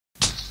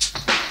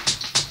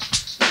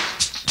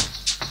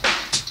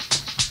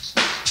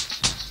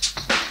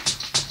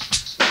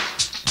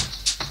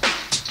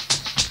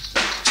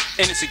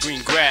Innocent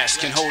green grass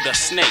can hold a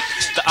snake.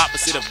 The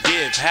opposite of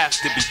give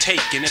has to be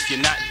taken. If you're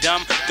not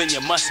dumb, then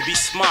you must be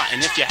smart. And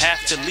if you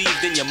have to leave,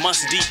 then you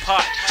must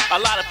depart. A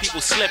lot of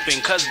people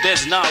slipping, cause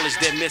there's knowledge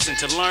they're missing.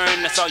 To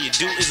learn, that's all you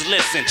do is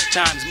listen.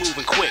 Time's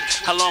moving quick,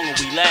 how long will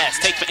we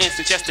last? Take for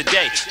instance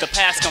yesterday, the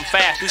past come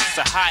fast. This is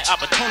a high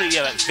opportunity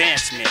of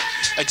advancement.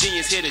 A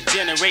genius here to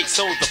generate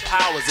souls, the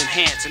power's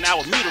enhanced. And I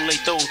will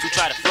mutilate those who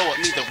try to flow at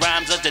me. The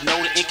rhymes are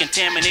denoted and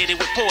contaminated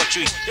with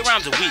poetry. Your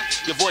rhymes are weak,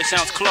 your voice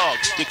sounds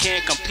clogged. You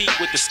can't compete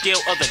with the skill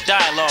of the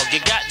dialogue.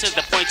 You got to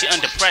the point you're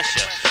under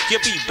pressure.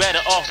 You'll be better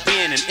off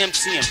being an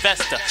MC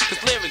investor. Cause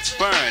lyrics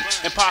burn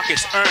and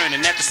pockets earn.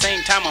 And at the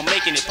same time I'm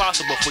making it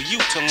possible for you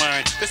to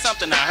learn. There's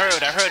something I heard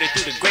it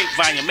through the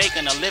grapevine. You're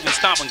making a living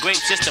stomping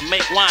grapes just to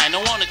make wine.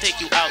 Don't wanna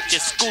take you out,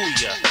 just school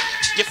ya.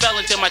 You fell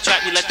into my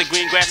trap, you let the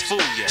green grass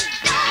fool ya.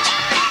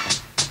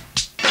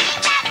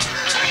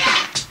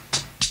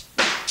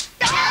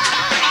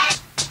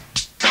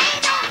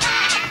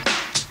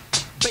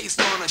 Based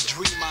on a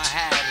dream I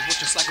had,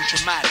 which was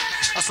psychotraumatic.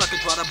 A sucker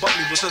tried to bump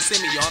me with a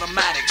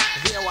semi-automatic.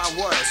 There I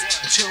was,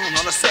 chilling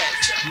on the set,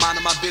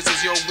 minding my business,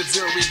 yo, with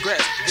zero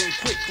regret. Then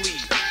quickly,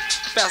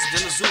 faster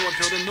than the zoo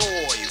until the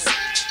noise.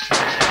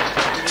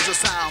 It was the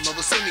sound of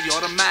a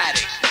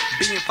semi-automatic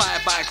being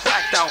fired by a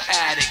cracked out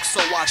addict.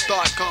 So I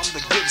thought, come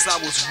the gives, I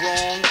was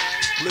wrong.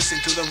 Listen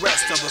to the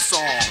rest of the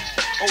song.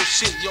 Oh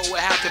shit, yo,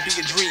 it had to be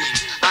a dream.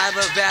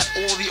 Either that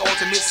or the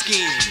ultimate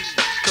scheme.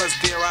 Cause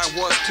there I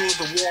was to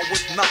the war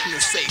with nothing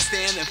to say.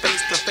 Standing face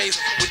to face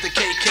with the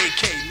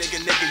KKK. Nigga,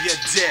 you're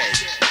dead.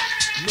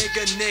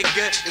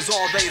 Nigga is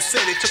all they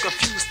say. They took a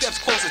few steps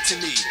closer to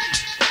me,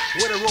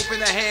 with a rope in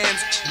their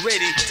hands,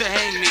 ready to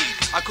hang me.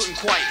 I couldn't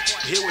quite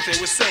hear what they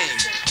were saying,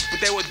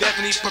 but they were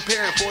definitely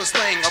preparing for a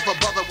slaying of a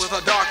brother with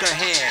a darker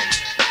hand.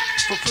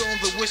 Fulfilling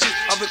the wishes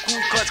of the Ku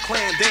Klux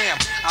Klan. Damn,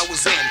 I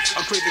was in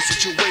a crazy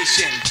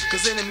situation.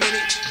 Cause in a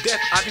minute,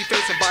 death I'd be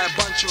facing by a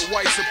bunch of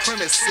white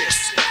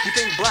supremacists who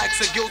think blacks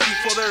are guilty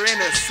for their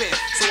innocence.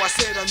 So I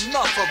said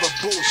enough of the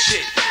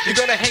bullshit. You're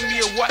gonna hang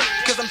me or what?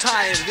 Cause I'm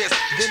tired of this.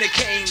 Then it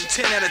came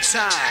 10 at a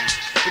time,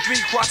 with 3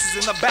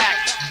 crosses in the back,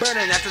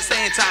 burning at the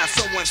same time.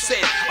 Someone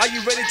said, are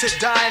you ready to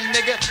die,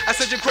 nigga? I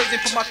said, you're crazy,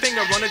 put my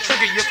finger on the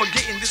trigger. You're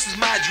forgetting this is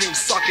my dream,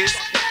 suckers.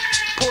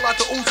 Pulled out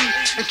the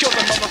Uzi and killed the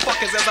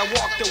motherfuckers. As I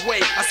walked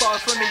away, I saw a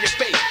familiar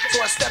face,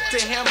 so I stepped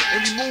to him and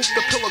removed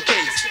the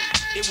pillowcase.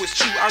 It was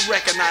true, I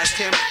recognized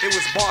him. It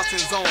was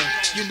Boston's own,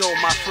 you know,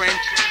 my friend.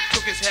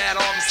 Took his hat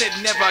off and said,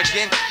 never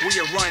again will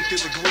you run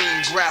through the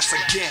green grass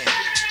again.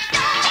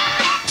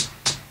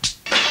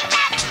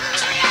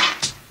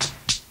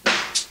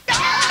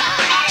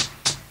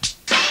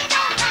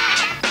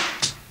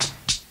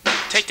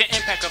 Take the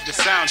impact of the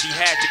sound he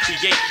had to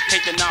create.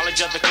 Take the knowledge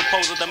of the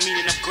composer, the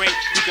meaning of great.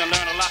 You can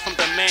learn a lot from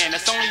the man,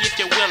 that's only if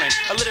you're willing.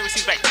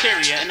 Illiteracy's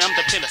bacteria and I'm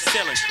the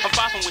penicillin. I'm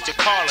far from what you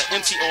call an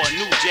MC or a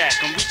new jack.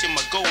 I'm reaching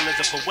my goal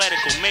as a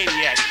poetical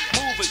maniac.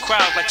 Moving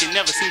crowds like you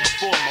never seen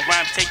before. My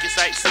rhymes take you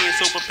sightseeing,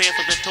 so prepare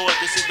for the tour.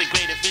 This is the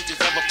great adventures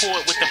of a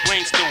poet with a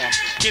brainstorm,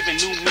 giving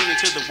new meaning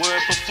to the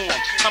word perform.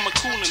 I'm a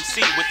cool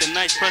MC with a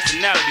nice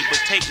personality, but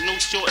take no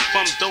short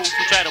from those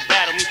who try to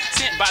battle me.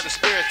 Sent by the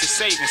spirit to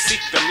save and seek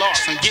the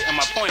lost. I'm getting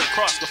my point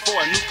across before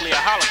a nuclear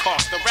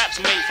holocaust. The rap's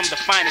made from the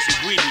finest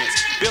ingredients,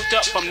 built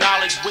up from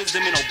knowledge,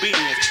 wisdom, and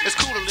obedience. It's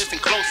cool to listen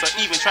closer,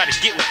 even try to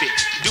get with it.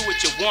 Do what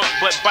you want,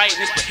 but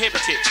biting is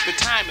prohibited. The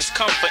time has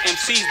come for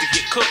MCs to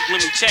get cooked.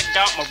 Let me check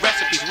out my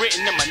recipes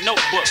written in my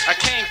notebook. I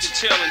came to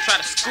chill and try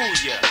to school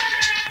ya.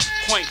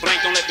 Point blank,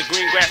 don't let the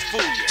green grass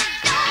fool ya.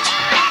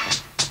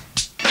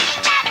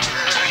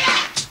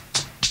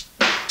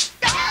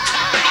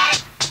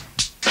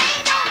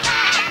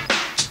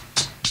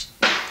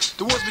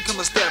 The words become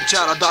a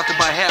stepchild adopted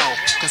by hell.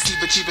 Conceive,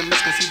 achieve, and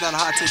misconceive, not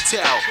hard to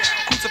tell.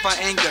 Crucify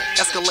anger,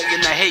 escalate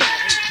in the hate.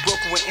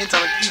 Broken with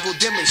intellect, evil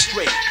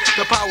demonstrate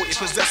the power it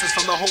possesses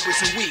from the hopeless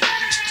and weak.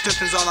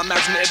 Strengthens on a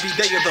maximum every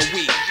day of the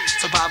week.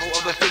 Survival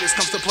of the fittest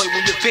comes to play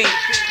when you think.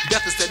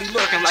 Death is steady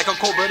lurking like a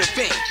cobra to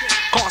think.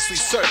 Constantly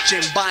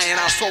searching, buying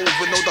our souls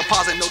with no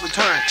deposit, no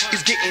return.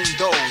 He's getting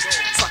those,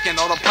 sucking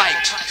on the pipe,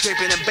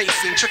 scraping and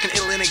basing, tricking,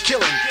 illing and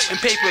killing, and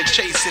paper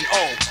chasing.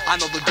 Oh, I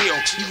know the deal.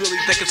 You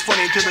really think it's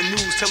funny until the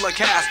news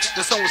telecast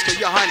that someone's killed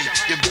your honey,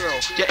 your girl,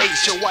 your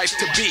ace, your wife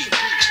to be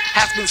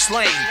has been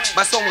slain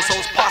by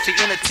so-and-so's posse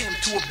in attempt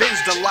to avenge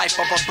the life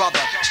of a brother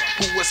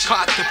who was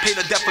caught to pay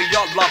the debt for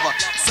your lover.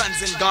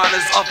 Sons and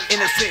daughters of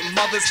innocent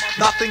mothers,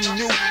 nothing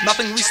new,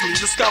 nothing recently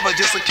discovered,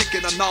 just a kick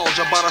in the knowledge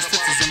about our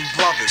sisters and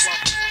brothers.